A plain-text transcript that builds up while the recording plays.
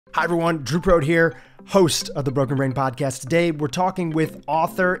Hi everyone, Dhru Purohit here, host of the Broken Brain Podcast. Today we're talking with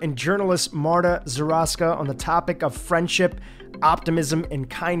author and journalist Marta Zaraska on the topic of friendship, optimism, and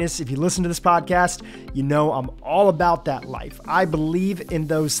kindness. If you listen to this podcast, you know I'm all about that life. I believe in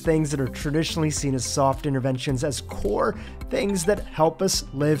those things that are traditionally seen as soft interventions as core things that help us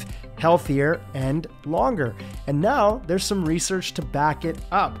live healthier and longer. And now there's some research to back it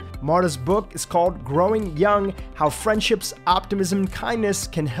up. Marta's book is called Growing Young: How Friendships, Optimism, and Kindness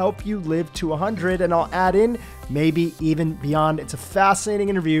Can Help You Live to 100. And I'll add in, maybe even beyond. It's a fascinating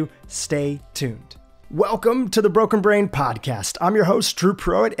interview. Stay tuned. Welcome to the Broken Brain Podcast. I'm your host, Dhru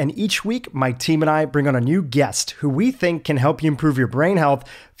Purohit, and each week my team and I bring on a new guest who we think can help you improve your brain health,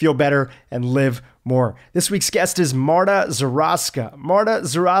 feel better, and live more. This week's guest is Marta Zaraska. Marta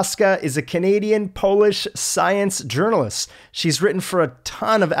Zaraska is a Canadian-Polish science journalist. She's written for a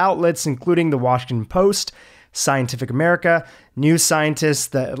ton of outlets, including The Washington Post, Scientific America, New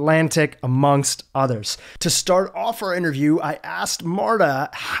Scientist, The Atlantic, amongst others. To start off our interview, I asked Marta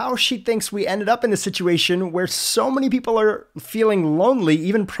how she thinks we ended up in a situation where so many people are feeling lonely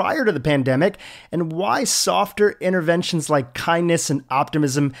even prior to the pandemic, and why softer interventions like kindness and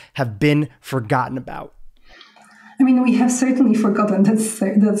optimism have been forgotten about. I mean, we have certainly forgotten,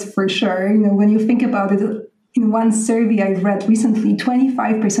 that's for sure. You know, when you think about it, in one survey I read recently,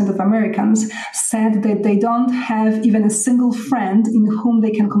 25% of Americans said that they don't have even a single friend in whom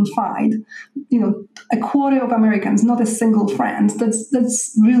they can confide. You know, a quarter of Americans, not a single friend.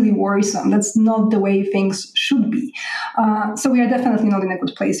 That's really worrisome. That's not the way things should be. So we are definitely not in a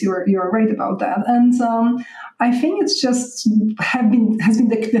good place. You're right about that. And I think it's just has been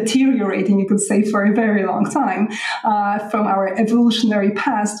deteriorating, you could say, for a very long time from our evolutionary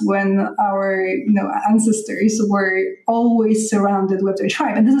past, when our ancestors were always surrounded with their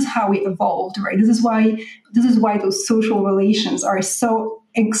tribe, and this is how we evolved, right? This is why those social relations are so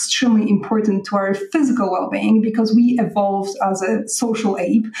extremely important to our physical well-being, because we evolved as a social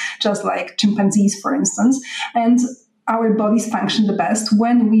ape, just like chimpanzees, for instance, and our bodies function the best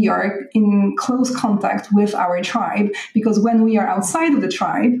when we are in close contact with our tribe, because when we are outside of the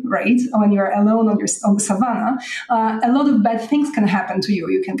tribe, right, when you're alone on the savannah, a lot of bad things can happen to you.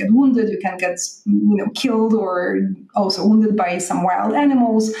 You can get wounded, you can get killed, or also wounded by some wild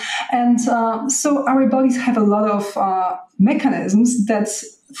animals. And so our bodies have a lot of mechanisms that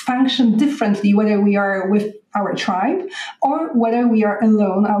function differently, whether we are with our tribe or whether we are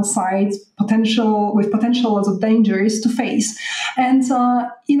alone outside, with potential lots of dangers to face. And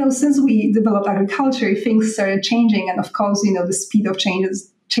since we developed agriculture, things started changing, and of course, the speed of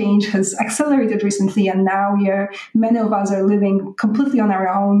change has accelerated recently, and now many of us are living completely on our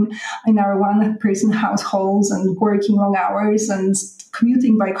own in our one-person households and working long hours and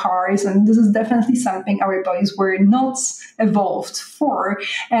commuting by cars. And this is definitely something our bodies were not evolved for.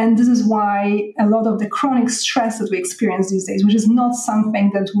 And this is why a lot of the chronic stress that we experience these days, which is not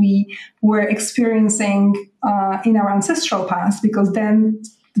something that we were experiencing in our ancestral past, because then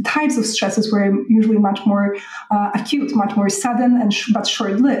the types of stresses were usually much more acute, much more sudden but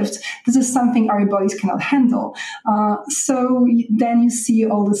short-lived. This is something our bodies cannot handle. So then you see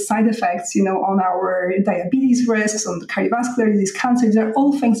all the side effects, on our diabetes risks, on the cardiovascular disease, cancer. These are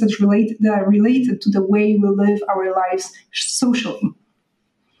all things that are related to the way we live our lives socially.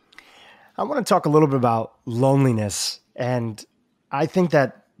 I want to talk a little bit about loneliness. And I think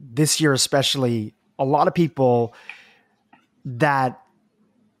that this year especially, a lot of people that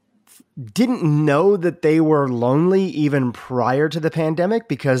didn't know that they were lonely even prior to the pandemic,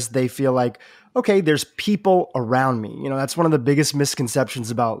 because they feel like, okay, there's people around me. That's one of the biggest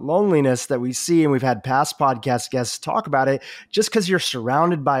misconceptions about loneliness that we see. And we've had past podcast guests talk about it. Just because you're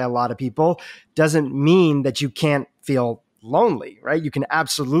surrounded by a lot of people doesn't mean that you can't feel lonely, right? You can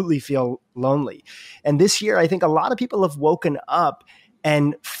absolutely feel lonely. And this year, I think a lot of people have woken up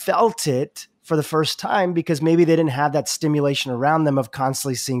and felt it for the first time, because maybe they didn't have that stimulation around them of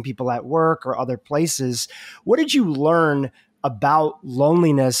constantly seeing people at work or other places. What did you learn about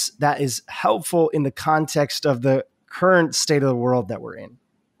loneliness that is helpful in the context of the current state of the world that we're in?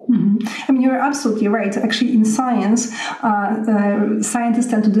 Mm-hmm. I mean, you're absolutely right. Actually, in science, scientists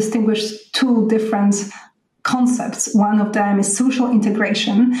tend to distinguish two different concepts. One of them is social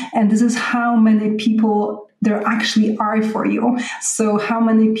integration, and this is how many people there actually are for you. So how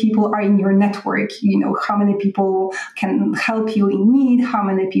many people are in your network? How many people can help you in need? How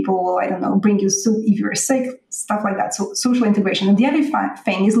many people will, I don't know, bring you soup if you're sick, stuff like that. So social integration. And the other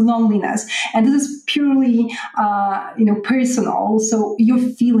thing is loneliness. And this is purely, personal. So your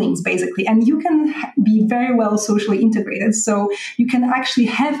feelings, basically. And you can be very well socially integrated. So you can actually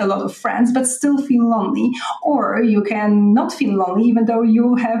have a lot of friends, but still feel lonely. Or you can not feel lonely, even though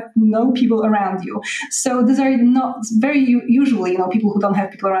you have no people around you. So these are not very usually, people who don't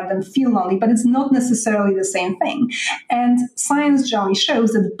have people around them feel lonely, but it's not necessarily the same thing. And science generally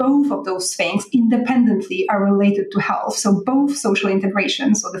shows that both of those things independently are related to health. So both social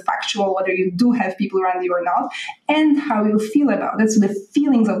integration, so the factual, whether you do have people around you or not, and how you feel about it. So the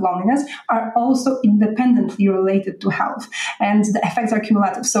feelings of loneliness are also independently related to health. And the effects are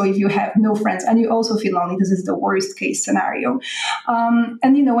cumulative. So if you have no friends and you also feel lonely, this is the worst case scenario.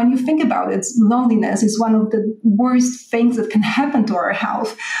 When you think about it, loneliness is one of the worst things that can happen to our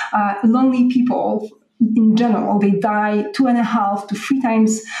health. Lonely people in general, they die 2.5 to 3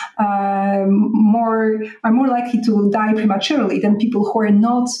 times are more likely to die prematurely than people who are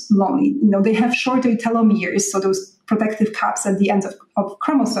not lonely. They have shorter telomeres, so those protective caps at the ends of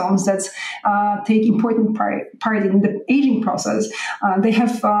chromosomes that take important part in the aging process. They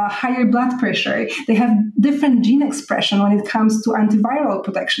have higher blood pressure. They have different gene expression when it comes to antiviral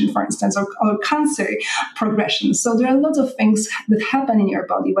protection, for instance, or cancer progression. So there are lots of things that happen in your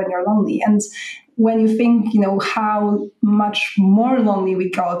body when you're lonely. And when you think, how much more lonely we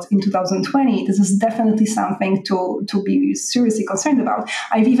got in 2020, this is definitely something to be seriously concerned about.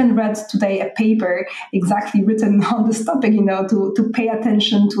 I've even read today a paper exactly written on this topic, to pay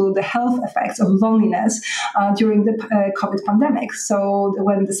attention to the health effects of loneliness during the COVID pandemic. So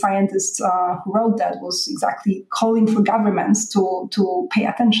when the scientist who wrote that was exactly calling for governments to pay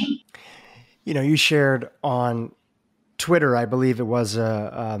attention. You shared on Twitter, I believe it was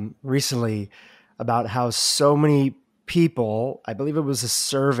recently, about how so many people, I believe it was a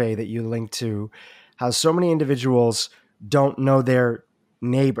survey that you linked to, how so many individuals don't know their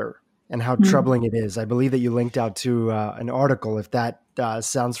neighbor and how troubling it is. I believe that you linked out to an article, if that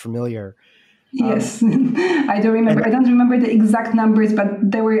sounds familiar. Yes, I don't remember the exact numbers, but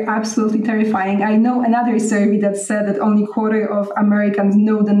they were absolutely terrifying. I know another survey that said that only 1/4 of Americans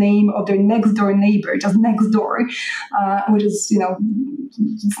know the name of their next door neighbor, just next door, which is,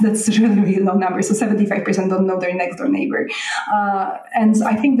 that's really, really low number. So 75% don't know their next door neighbor. And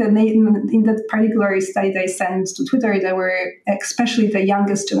I think that in that particular study they sent to Twitter, they were, especially the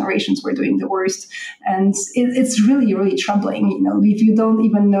youngest generations were doing the worst. And it's really, really troubling. If you don't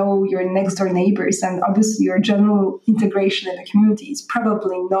even know your next door neighbors, and obviously your general integration in the community is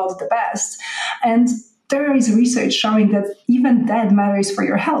probably not the best. And there is research showing that even that matters for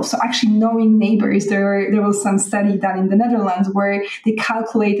your health. So actually knowing neighbors, there was some study done in the Netherlands where they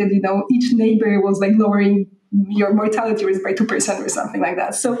calculated, each neighbor was like lowering your mortality risk by 2% or something like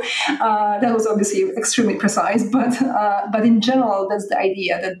that. So that was obviously extremely precise, but in general, that's the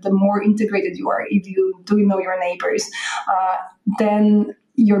idea, that the more integrated you are, if you do know your neighbors, then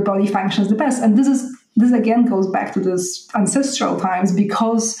your body functions the best. And this again goes back to those ancestral times,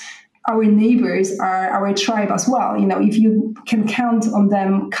 because our neighbors are our tribe as well. If you can count on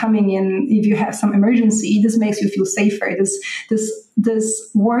them coming in, if you have some emergency, this makes you feel safer. This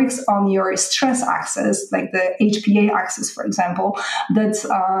works on your stress axis, like the HPA axis, for example,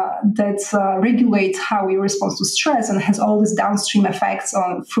 that regulates how we respond to stress and has all these downstream effects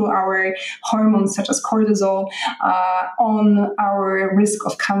through our hormones such as cortisol, on our risk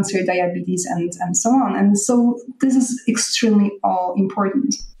of cancer, diabetes, and so on. And so this is extremely all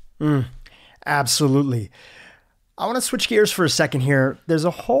important. Absolutely. I want to switch gears for a second here. There's a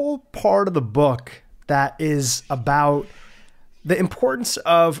whole part of the book that is about the importance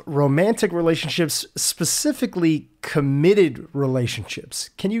of romantic relationships, specifically committed relationships.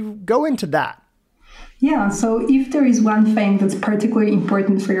 Can you go into that? Yeah, so if there is one thing that's particularly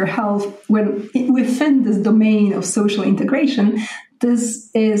important for your health within this domain of social integration, this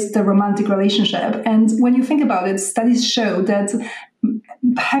is the romantic relationship. And when you think about it, studies show that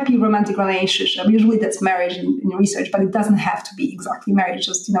happy romantic relationship, usually that's marriage in research, but it doesn't have to be exactly marriage,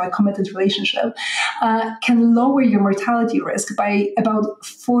 just a committed relationship, can lower your mortality risk by about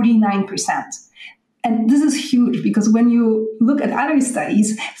 49%. And this is huge, because when you look at other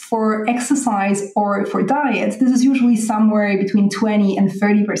studies for exercise or for diet, this is usually somewhere between 20 and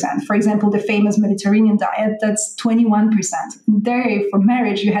 30%. For example, the famous Mediterranean diet, that's 21%. There, for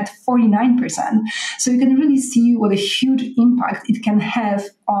marriage, you had 49%. So you can really see what a huge impact it can have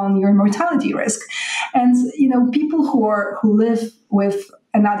on your mortality risk. And, people who live with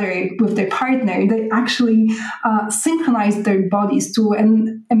with their partner, they actually synchronize their bodies to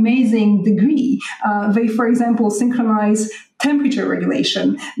an amazing degree. They, for example, synchronize temperature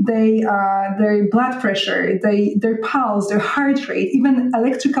regulation, their blood pressure, their pulse, their heart rate, even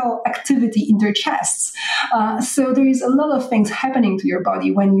electrical activity in their chests. So there is a lot of things happening to your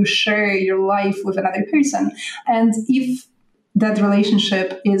body when you share your life with another person. And if that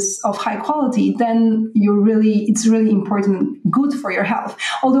relationship is of high quality, then it's really important, good for your health.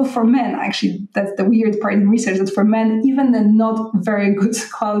 Although for men, actually, that's the weird part in research, that for men, even a not very good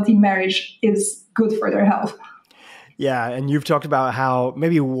quality marriage is good for their health. Yeah, and you've talked about how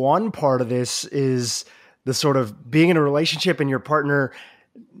maybe one part of this is the sort of being in a relationship and your partner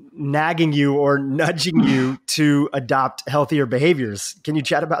nagging you or nudging you to adopt healthier behaviors. Can you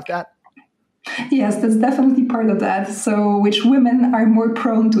chat about that? Yes, that's definitely part of that. So, which women are more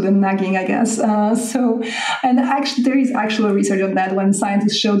prone to the nagging, I guess. And actually, there is actual research on that when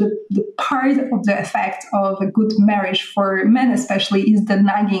scientists show that the part of the effect of a good marriage for men, especially, is the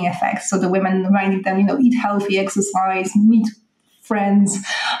nagging effect. So the women reminding them, eat healthy, exercise, meet friends,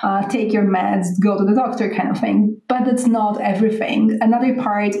 take your meds, go to the doctor kind of thing. But that's not everything. Another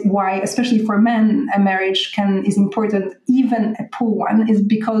part why, especially for men, a marriage is important, even a poor one, is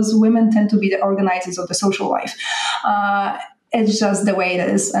because women tend to be the organizers of the social life. It's just the way it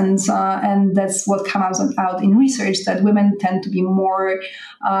is, and that's what comes out in research, that women tend to be more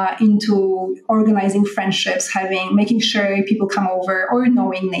into organizing friendships, making sure people come over, or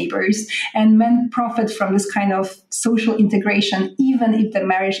knowing neighbors, and men profit from this kind of social integration, even if the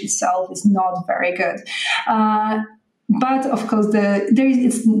marriage itself is not very good. But of course,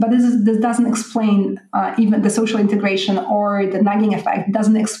 this doesn't explain even the social integration or the nagging effect.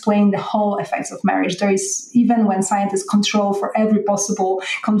 Doesn't explain the whole effects of marriage. There is, even when scientists control for every possible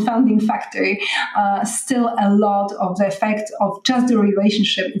confounding factor, still a lot of the effect of just the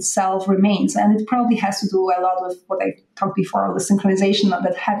relationship itself remains, and it probably has to do a lot with what I talked before, the synchronization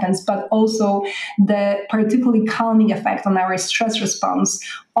that happens, but also the particularly calming effect on our stress response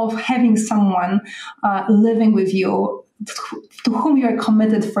of having someone living with you to whom you are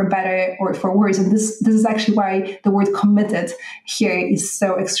committed for better or for worse. And this is actually why the word committed here is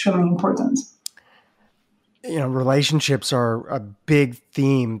so extremely important. Relationships are a big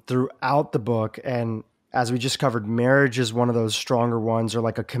theme throughout the book. And as we just covered, marriage is one of those stronger ones, or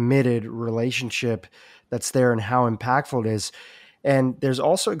like a committed relationship that's there, and how impactful it is. And there's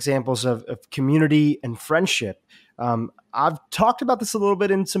also examples of community and friendship. I've talked about this a little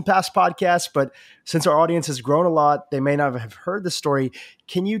bit in some past podcasts, but since our audience has grown a lot, they may not have heard the story.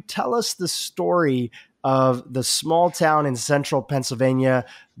 Can you tell us the story of the small town in central Pennsylvania,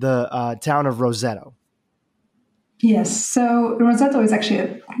 the town of Roseto? Yes, so Roseto is actually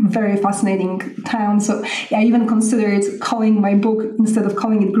a very fascinating town. So I even considered calling my book, instead of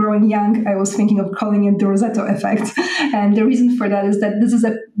calling it Growing Young, I was thinking of calling it The Roseto Effect. And the reason for that is that this is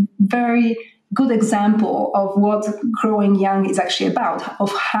a very good example of what Growing Young is actually about,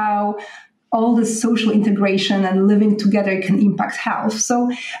 of how all this social integration and living together can impact health.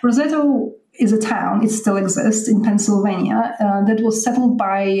 So Roseto is a town, it still exists in Pennsylvania, that was settled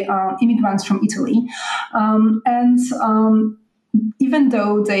by immigrants from Italy. Even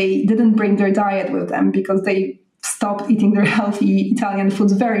though they didn't bring their diet with them, because they stopped eating their healthy Italian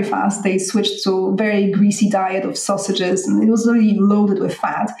foods very fast, they switched to a very greasy diet of sausages, and it was really loaded with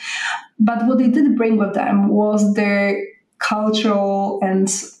fat. But what they did bring with them was their cultural and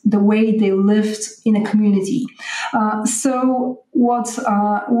the way they lived in a community. This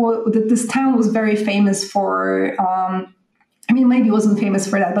town was very famous for. Maybe it wasn't famous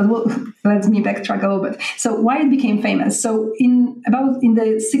for that, but let me backtrack a little bit. So why it became famous? So in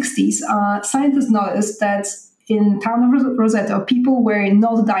the 60s, scientists noticed that in the town of Roseto, people were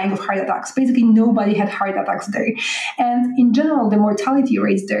not dying of heart attacks. Basically, nobody had heart attacks there. And in general, the mortality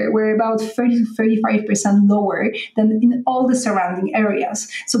rates there were about 30 to 35% lower than in all the surrounding areas.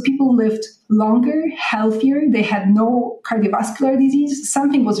 So people lived longer, healthier. They had no cardiovascular disease.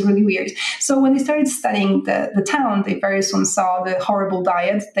 Something was really weird. So when they started studying the town, they very soon saw the horrible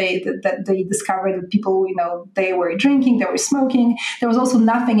diet. They discovered that people, they were drinking, they were smoking. There was also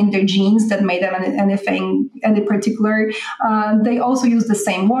nothing in their genes that made them any particular. They also used the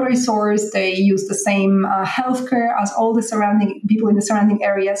same water source. They used the same healthcare as all the surrounding people in the surrounding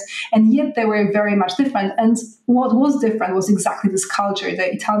areas. And yet they were very much different. And what was different was exactly this culture,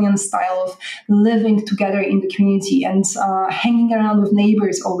 the Italian style of living together in the community and hanging around with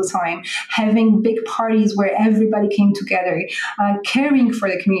neighbors all the time, having big parties where everybody came together, caring for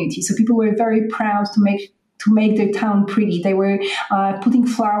the community. So people were very proud to make their town pretty. They were putting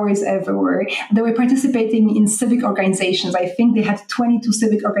flowers everywhere. They were participating in civic organizations. I think they had 22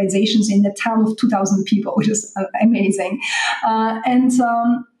 civic organizations in a town of 2,000 people, which is amazing.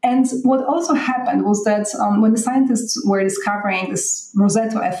 And what also happened was that when the scientists were discovering this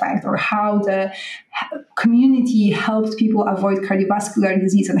Rosetta effect, or how the community helped people avoid cardiovascular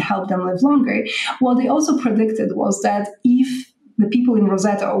disease and helped them live longer, what they also predicted was that if the people in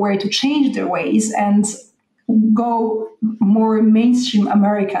Rosetta were to change their ways and go more mainstream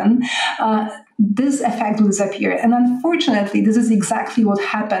American, this effect will disappear. And unfortunately, this is exactly what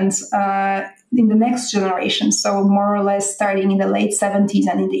happened in the next generation. So more or less starting in the late 70s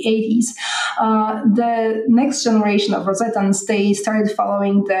and in the 80s, the next generation of Rosettans, they started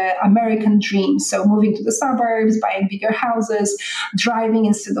following the American dream. So moving to the suburbs, buying bigger houses, driving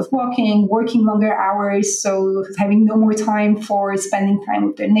instead of walking, working longer hours, so having no more time for spending time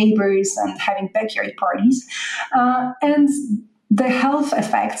with their neighbors and having backyard parties. And the health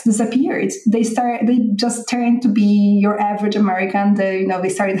effects disappeared. They just turned to be your average American. They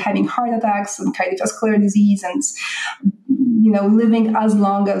started having heart attacks and cardiovascular disease and, living as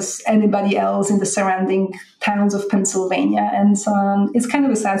long as anybody else in the surrounding towns of Pennsylvania. And it's kind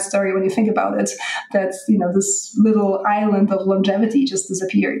of a sad story when you think about it, that, this little island of longevity just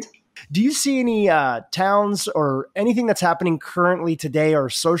disappeared. Do you see any towns or anything that's happening currently today, or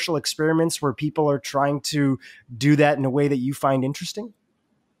social experiments where people are trying to do that in a way that you find interesting?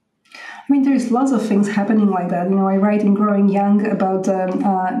 I mean, there's lots of things happening like that. I write in Growing Young about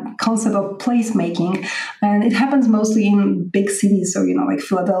the concept of placemaking, and it happens mostly in big cities. So, like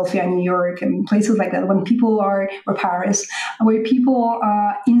Philadelphia, New York, and places like that, when people or Paris, where people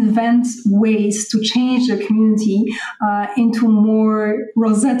invent ways to change their community into more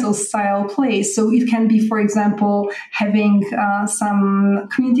Rosetta-style place. So it can be, for example, having some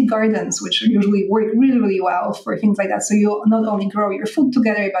community gardens, which usually work really, really well for things like that. So you not only grow your food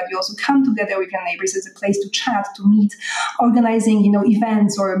together, but you also come together with your neighbors as a place to chat, to meet, organizing,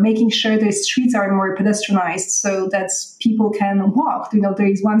 events, or making sure the streets are more pedestrianized so that people can walk. There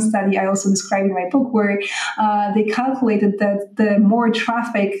is one study I also describe in my book where they calculated that the more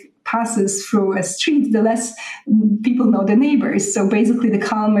traffic passes through a street, the less people know the neighbors. So basically, the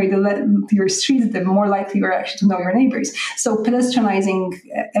calmer your streets, the more likely you're actually to know your neighbors. So pedestrianizing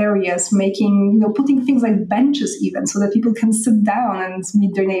areas, making, putting things like benches even, so that people can sit down and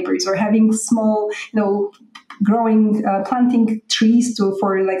meet their neighbors, or having small, growing, planting trees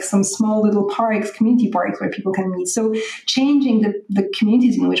for like some small little parks, community parks where people can meet. So changing the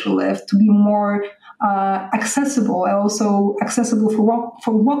communities in which we live to be more accessible, and also accessible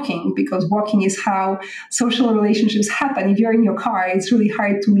for walking, because walking is how social relationships happen. If you're in your car, it's really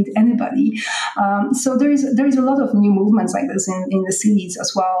hard to meet anybody. So there is a lot of new movements like this in the cities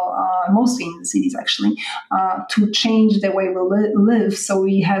as well, mostly in the cities actually, to change the way we live, so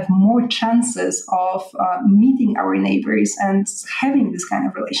we have more chances of meeting our neighbors and having this kind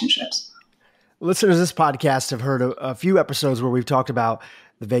of relationships. Listeners of this podcast have heard a few episodes where we've talked about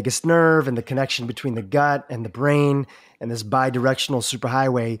the vagus nerve and the connection between the gut and the brain and this bidirectional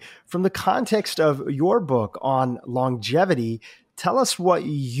superhighway. From the context of your book on longevity, tell us what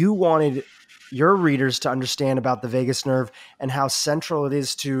you wanted your readers to understand about the vagus nerve and how central it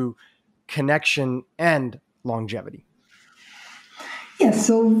is to connection and longevity. Yes,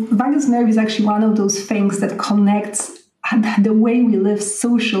 so vagus nerve is actually one of those things that connects the way we live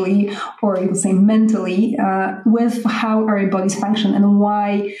socially, or you could say mentally, with how our bodies function, and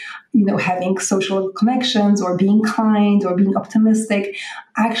why, having social connections or being kind or being optimistic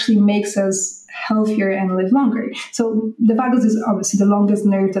actually makes us healthier and live longer. So the vagus is obviously the longest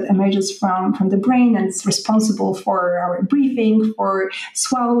nerve that emerges from the brain, and it's responsible for our breathing, for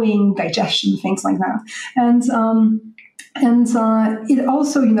swallowing, digestion, things like that. And it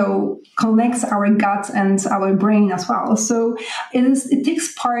also, connects our gut and our brain as well. So it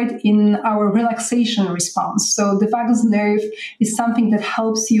takes part in our relaxation response. So the vagus nerve is something that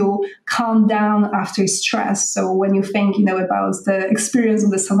helps you calm down after stress. So when you think, about the experience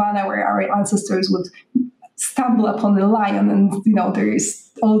of the savannah where our ancestors would stumble upon a lion, and there is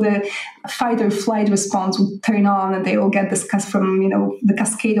all the fight or flight response would turn on, and they all get discussed from the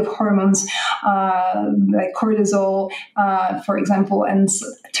cascade of hormones like cortisol, for example, and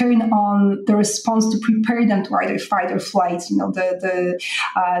turn on the response to prepare them to either fight or flight. The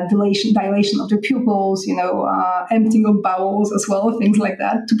dilation of their pupils, emptying of bowels as well, things like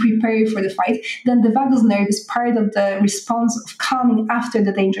that, to prepare for the fight. Then the vagus nerve is part of the response of calming after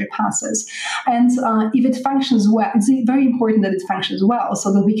the danger passes. And if it functions well, it's very important that it functions well, so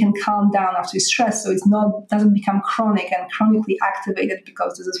so that we can calm down after stress, so doesn't become chronic and chronically activated,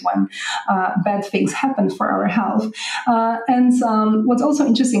 because this is when bad things happen for our health. And what's also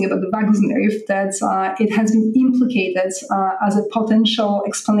interesting about the vagus nerve, that it has been implicated as a potential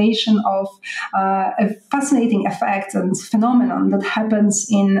explanation of a fascinating effect and phenomenon that happens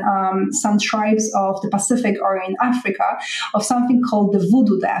in some tribes of the Pacific or in Africa, of something called the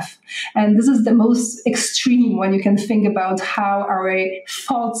voodoo death. And this is the most extreme when you can think about how our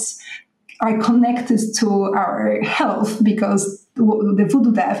thoughts are connected to our health, because the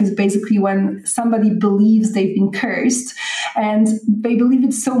voodoo death is basically when somebody believes they've been cursed, and they believe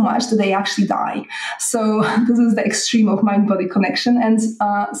it so much that they actually die. So this is the extreme of mind-body connection. And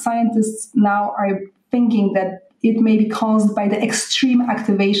scientists now are thinking that it may be caused by the extreme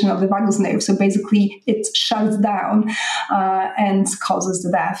activation of the vagus nerve. So basically it shuts down and causes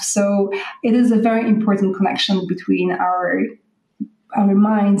the death. So it is a very important connection between our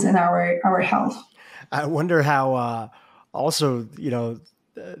minds and our health. I wonder how also, the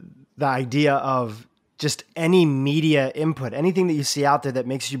idea of just any media input, anything that you see out there that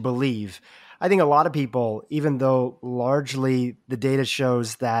makes you believe. I think a lot of people, even though largely the data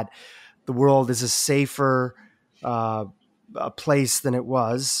shows that the world is a safer a place than it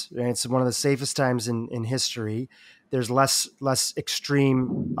was. It's one of the safest times in history. There's less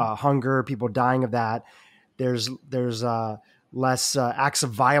extreme hunger, people dying of that. There's less acts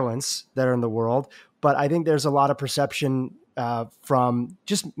of violence that are in the world. But I think there's a lot of perception from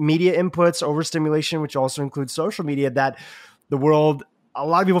just media inputs, overstimulation, which also includes social media, that the world, a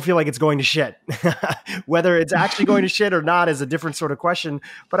lot of people feel like it's going to shit. Whether it's actually going to shit or not is a different sort of question.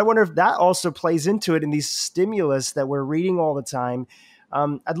 But I wonder if that also plays into it in these stimulus that we're reading all the time.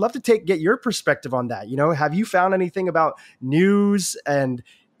 I'd love to get your perspective on that. Have you found anything about news and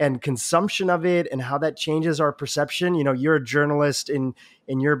consumption of it and how that changes our perception? You're a journalist in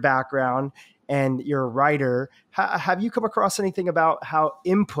your background and you're a writer. Have you come across anything about how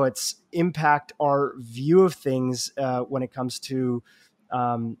inputs impact our view of things when it comes to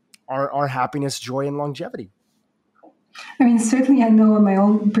our happiness, joy, and longevity? I mean, certainly I know on my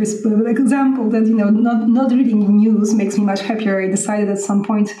own example that, not reading news makes me much happier. I decided at some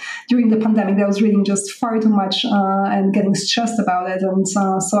point during the pandemic that I was reading just far too much and getting stressed about it. And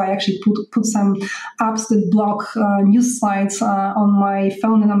so I actually put some apps that block news slides on my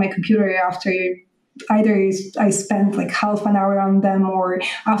phone and on my computer after either I spent like half an hour on them or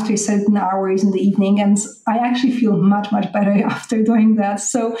after certain hours in the evening. And I actually feel much, much better after doing that.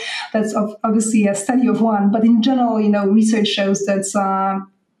 So that's obviously a study of one. But in general, research shows that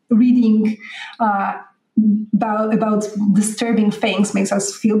reading about disturbing things makes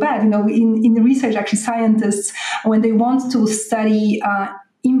us feel bad. In the research, actually, scientists, when they want to study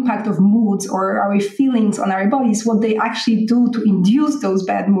impact of moods or our feelings on our bodies, what they actually do to induce those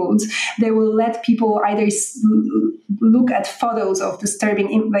bad moods, they will let people either look at photos of disturbing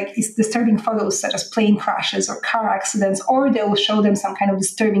photos such as plane crashes or car accidents, or they will show them some kind of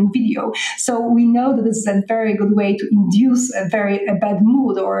disturbing video. So we know that this is a very good way to induce a bad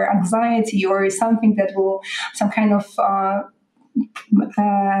mood or anxiety or something that will some kind of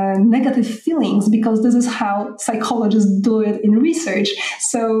negative feelings, because this is how psychologists do it in research.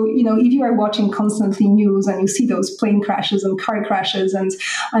 So, if you are watching constantly news and you see those plane crashes and car crashes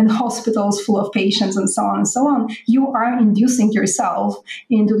and hospitals full of patients and so on, you are inducing yourself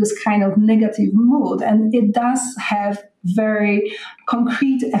into this kind of negative mood. And it does have very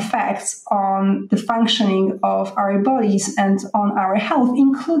concrete effects on the functioning of our bodies and on our health,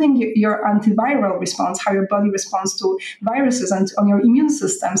 including your antiviral response, how your body responds to viruses, and on your immune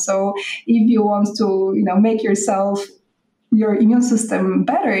system. So if you want to, make your immune system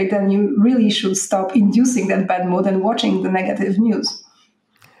better, then you really should stop inducing that bad mood and watching the negative news.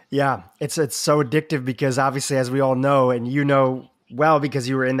 Yeah, it's so addictive because obviously, as we all know, and well because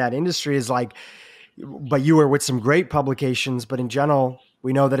you were in that industry, is like, but you were with some great publications. But in general,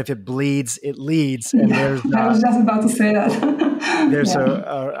 we know that if it bleeds, it leads. And I was just about to say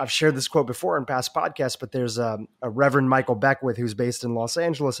that. I've shared this quote before in past podcasts, but there's a Reverend Michael Beckwith who's based in Los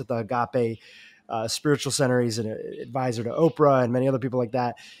Angeles at the Agape Spiritual Center. He's an advisor to Oprah and many other people like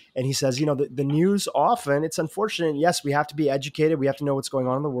that. And he says, the news often, it's unfortunate. Yes, we have to be educated. We have to know what's going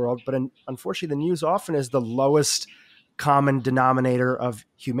on in the world. But unfortunately, the news often is the lowest common denominator of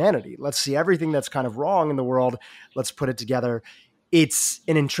humanity. Let's see everything that's kind of wrong in the world. Let's put it together. It's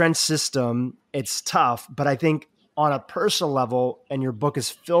an entrenched system. It's tough, but I think on a personal level, and your book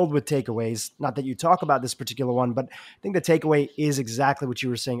is filled with takeaways, not that you talk about this particular one, but I think the takeaway is exactly what you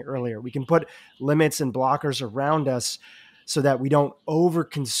were saying earlier. We can put limits and blockers around us so that we don't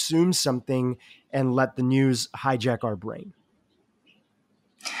overconsume something and let the news hijack our brain.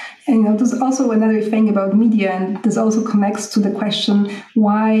 And there's also another thing about media, and this also connects to the question,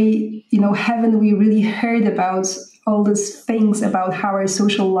 why, haven't we really heard about all these things about how our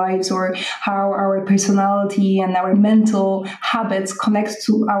social lives or how our personality and our mental habits connect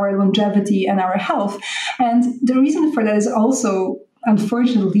to our longevity and our health? And the reason for that is also,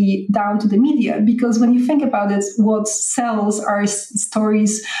 unfortunately, down to the media, because when you think about it, what sells are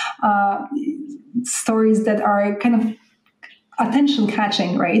stories that are kind of attention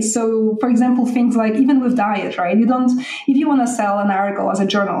catching, right? So, for example, things like, even with diet, right? If you want to sell an article as a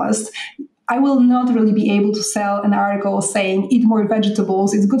journalist, I will not really be able to sell an article saying, eat more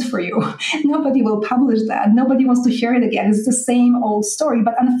vegetables, it's good for you. Nobody will publish that. Nobody wants to hear it again. It's the same old story.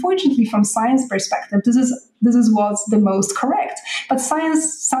 But unfortunately, from science perspective, this is what's the most correct. But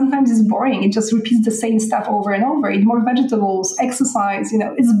science sometimes is boring. It just repeats the same stuff over and over. Eat more vegetables, exercise,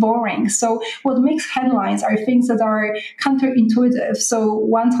 it's boring. So what makes headlines are things that are counterintuitive. So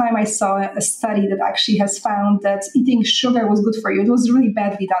one time I saw a study that actually has found that eating sugar was good for you. It was a really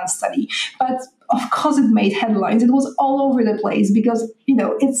badly done study. But of course it made headlines. It was all over the place because,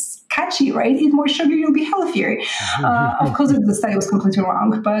 it's catchy, right? Eat more sugar, you'll be healthier. Of course the study was completely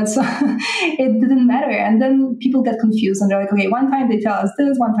wrong, but it didn't matter. And then people get confused and they're like, okay, one time they tell us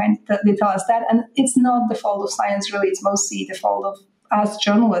this, one time they tell us that. And it's not the fault of science, really. It's mostly the fault of us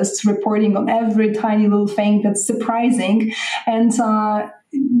journalists reporting on every tiny little thing that's surprising. And,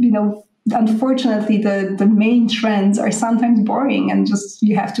 unfortunately, the main trends are sometimes boring, and just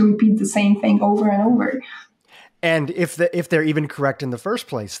you have to repeat the same thing over and over. And if they're even correct in the first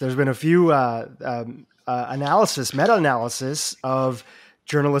place, there's been a few meta-analysis of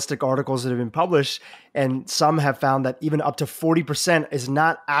journalistic articles that have been published, and some have found that even up to 40% is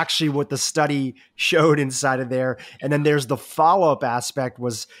not actually what the study showed inside of there. And then there's the follow-up aspect.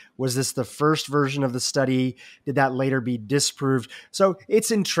 Was this the first version of the study? Did that later be disproved? So it's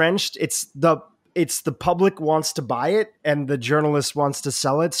entrenched. It's the public wants to buy it and the journalist wants to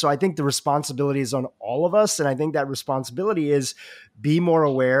sell it. So I think the responsibility is on all of us. And I think that responsibility is be more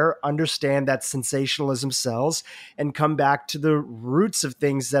aware, understand that sensationalism sells, and come back to the roots of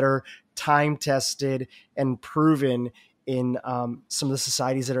things that are time tested and proven in some of the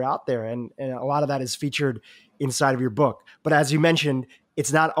societies that are out there. And a lot of that is featured inside of your book. But as you mentioned,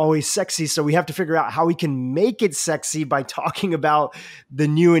 it's not always sexy. So we have to figure out how we can make it sexy by talking about the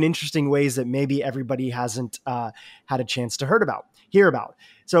new and interesting ways that maybe everybody hasn't had a chance to hear about.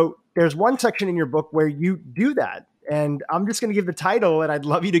 So there's one section in your book where you do that. And I'm just going to give the title, and I'd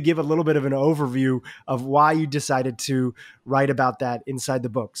love you to give a little bit of an overview of why you decided to write about that inside the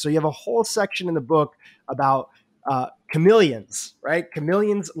book. So you have a whole section in the book about chameleons, right?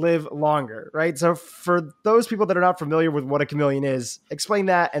 Chameleons live longer, right? So for those people that are not familiar with what a chameleon is, explain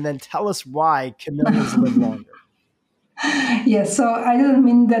that and then tell us why chameleons live longer. Yes, so I didn't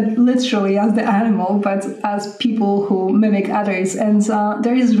mean that literally as the animal, but as people who mimic others. And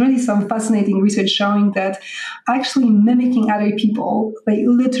there is really some fascinating research showing that actually mimicking other people, like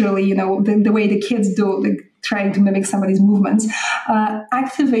literally, the way the kids do, like trying to mimic somebody's movements,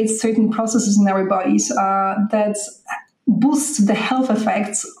 activates certain processes in our bodies that boosts the health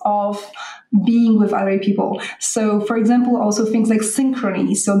effects of being with other people. So, for example, also things like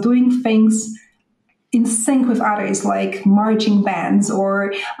synchrony, so doing things in sync with others, like marching bands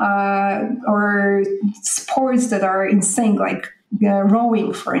or sports that are in sync, like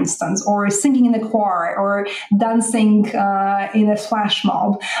rowing, for instance, or singing in a choir, or dancing in a flash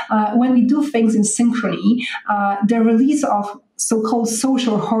mob. When we do things in synchrony, the release of so-called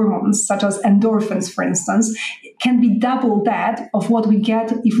social hormones, such as endorphins, for instance, can be double that of what we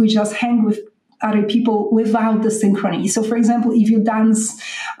get if we just hang with other people without the synchrony. So, for example, if you dance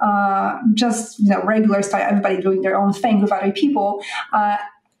just regular style, everybody doing their own thing with other people,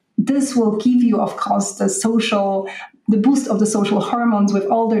 this will give you, of course, the boost of the social hormones with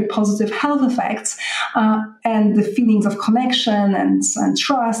all their positive health effects and the feelings of connection and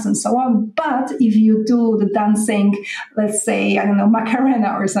trust and so on. But if you do the dancing, let's say,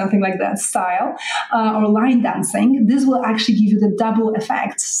 Macarena or something like that style, or line dancing, this will actually give you the double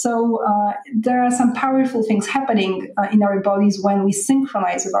effect. So there are some powerful things happening in our bodies when we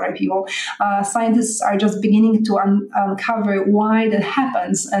synchronize with other people. Scientists are just beginning to uncover why that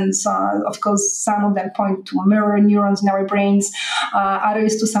happens. And of course, some of them point to mirror neurons hormones in our brains,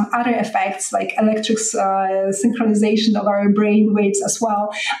 others to some other effects like electric synchronization of our brain waves as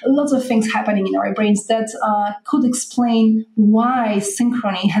well. Lots of things happening in our brains that could explain why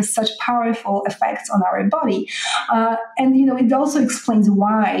synchrony has such powerful effects on our body. And it also explains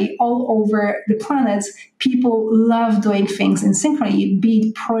why all over the planet people love doing things in synchrony,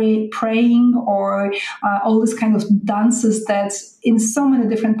 be it praying or all this kind of dances that in so many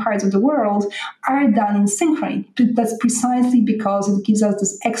different parts of the world are done in synchrony. That's precisely because it gives us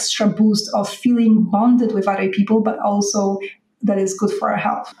this extra boost of feeling bonded with other people, but also that is good for our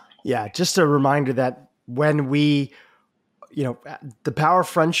health. Yeah, just a reminder that when we, the power of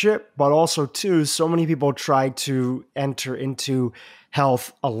friendship, but also too, so many people try to enter into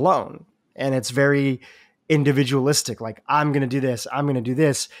health alone. And it's very individualistic, like I'm going to do this, I'm going to do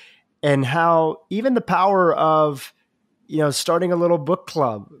this. And how even the power of, starting a little book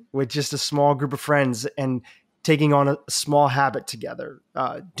club with just a small group of friends and taking on a small habit together,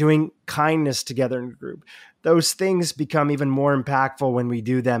 doing kindness together in a group. Those things become even more impactful when we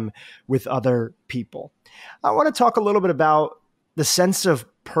do them with other people. I want to talk a little bit about the sense of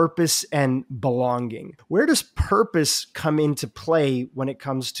purpose and belonging. Where does purpose come into play when it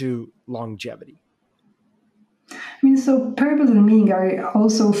comes to longevity? So purpose and meaning are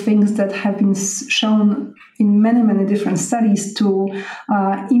also things that have been shown in many, many different studies to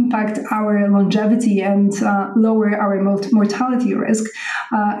impact our longevity and lower our mortality risk.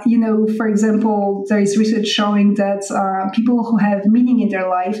 For example, there is research showing that people who have meaning in their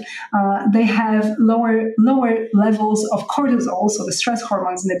life, they have lower levels of cortisol, so the stress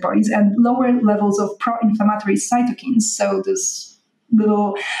hormones in their bodies, and lower levels of pro-inflammatory cytokines. So this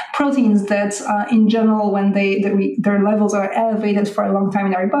little proteins that in general, when their levels are elevated for a long time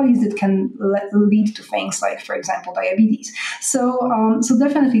in our bodies, it can lead to things like, for example, diabetes. So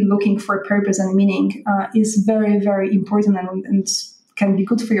definitely looking for purpose and meaning is very, very important and can be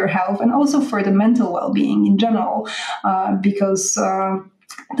good for your health and also for the mental well-being in general, because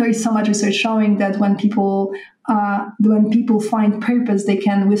there is so much research showing that when people find purpose, they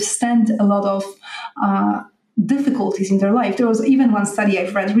can withstand a lot of difficulties in their life. There was even one study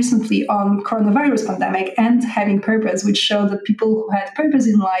I've read recently on coronavirus pandemic and having purpose, which showed that people who had purpose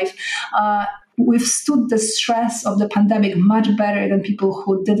in life withstood the stress of the pandemic much better than people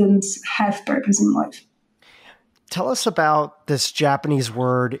who didn't have purpose in life. Tell us about this Japanese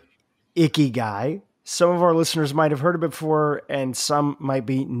word, ikigai. Some of our listeners might have heard of it before, and some might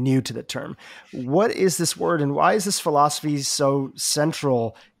be new to the term. What is this word, and why is this philosophy so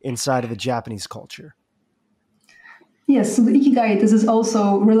central inside of the Japanese culture? Yes, so the ikigai, this is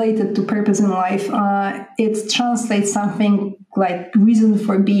also related to purpose in life. It translates something like reason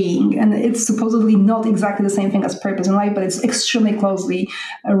for being, and it's supposedly not exactly the same thing as purpose in life, but it's extremely closely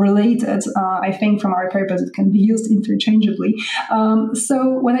related. I think from our purpose, it can be used interchangeably.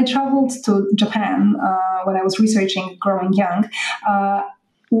 So when I traveled to Japan, when I was researching growing young,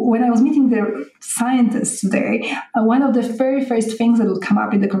 when I was meeting the scientists there, one of the very first things that would come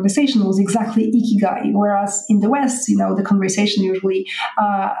up in the conversation was exactly ikigai. Whereas in the West, the conversation usually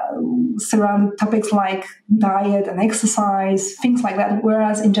surrounded topics like diet and exercise, things like that.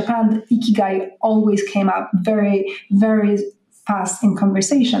 Whereas in Japan, ikigai always came up very, very fast in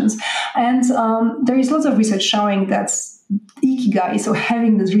conversations. And there is lots of research showing that ikigai, so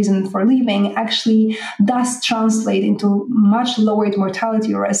having this reason for living, actually does translate into much lowered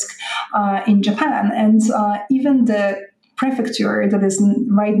mortality risk in Japan. And even the prefecture that is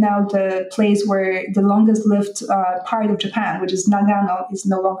right now the place where the longest lived part of Japan, which is Nagano, is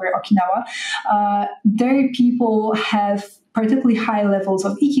no longer Okinawa, their people have particularly high levels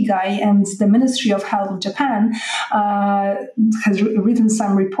of ikigai, and the Ministry of Health of Japan has written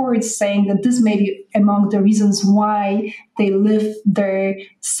some reports saying that this may be among the reasons why they live there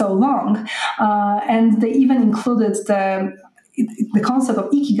so long. And they even included the concept of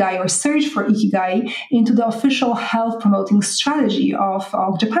ikigai or search for ikigai into the official health promoting strategy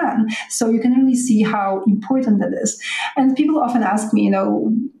of Japan. So you can really see how important that is. And people often ask me,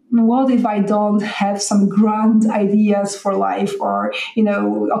 what if I don't have some grand ideas for life? Or,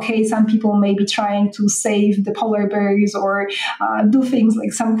 okay, some people may be trying to save the polar bears or do things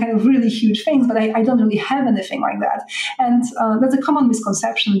like some kind of really huge things, but I don't really have anything like that. And that's a common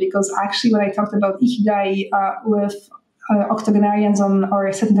misconception, because actually when I talked about ikigai with octogenarians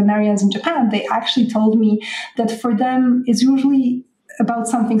or centenarians in Japan, they actually told me that for them it's usually about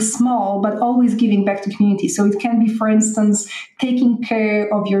something small, but always giving back to community. So it can be, for instance, taking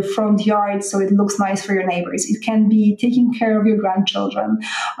care of your front yard so it looks nice for your neighbors. It can be taking care of your grandchildren,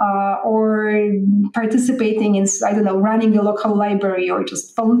 or participating in, I don't know, running a local library or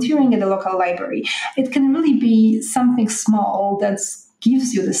just volunteering at a local library. It can really be something small that's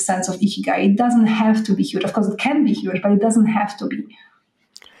gives you this sense of ikigai. It doesn't have to be huge. Of course, it can be huge, but it doesn't have to be.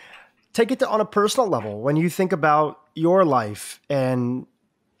 Take it to on a personal level. When you think about your life and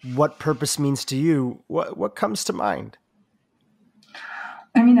what purpose means to you, what comes to mind?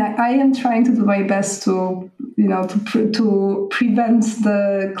 I mean, I am trying to do my best to prevent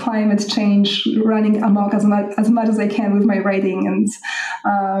the climate change running amok as much as I can with my writing, and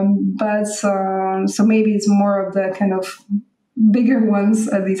so maybe it's more of the kind of bigger ones.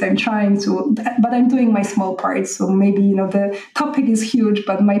 At least I'm trying to, but I'm doing my small part. So maybe, the topic is huge,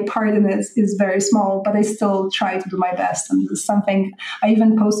 but my part in it is very small, but I still try to do my best. And it's something I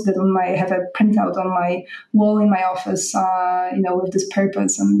even posted it I have a printout on my wall in my office, with this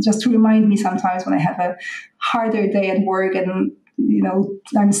purpose. And just to remind me sometimes when I have a harder day at work and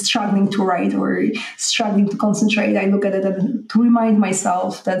I'm struggling to write or struggling to concentrate, I look at it and to remind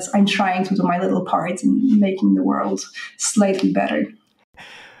myself that I'm trying to do my little part in making the world slightly better.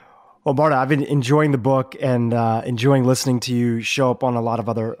 Well, Marta, I've been enjoying the book and enjoying listening to you show up on a lot of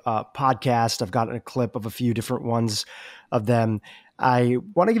other podcasts. I've gotten a clip of a few different ones of them. I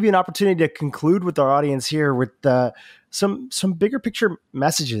want to give you an opportunity to conclude with our audience here with some bigger picture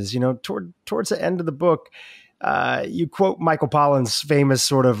messages. Towards the end of the book, you quote Michael Pollan's famous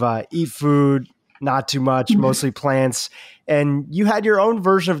sort of eat food, not too much, mostly plants. And you had your own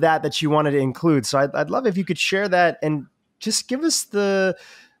version of that you wanted to include. So I'd love if you could share that and just give us the,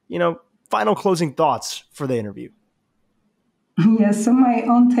 final closing thoughts for the interview. Yes, so my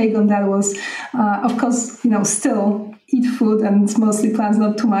own take on that was, of course, still eat food and it's mostly plants,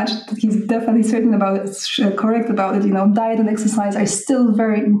 not too much. He's definitely certain about it, correct about it. Diet and exercise are still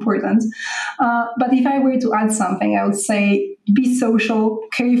very important. But if I were to add something, I would say be social,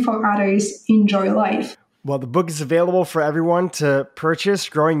 care for others, enjoy life. Well, the book is available for everyone to purchase,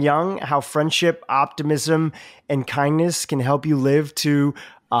 Growing Young, How Friendship, Optimism, and Kindness Can Help You Live to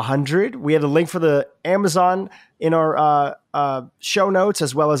 100. We have a link for the Amazon in our show notes,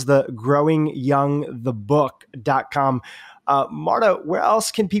 as well as the growingyoungthebook.com. Marta, where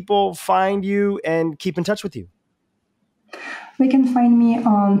else can people find you and keep in touch with you? They can find me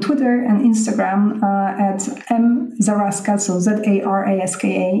on Twitter and Instagram at mzaraska, so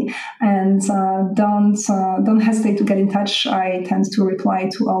Zaraska, and don't hesitate to get in touch. I tend to reply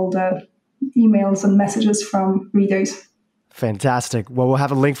to all the emails and messages from readers. Fantastic. Well, we'll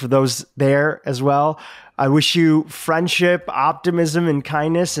have a link for those there as well. I wish you friendship, optimism, and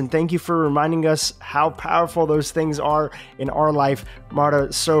kindness, and thank you for reminding us how powerful those things are in our life.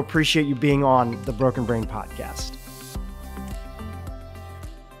 Marta, so appreciate you being on the Broken Brain podcast.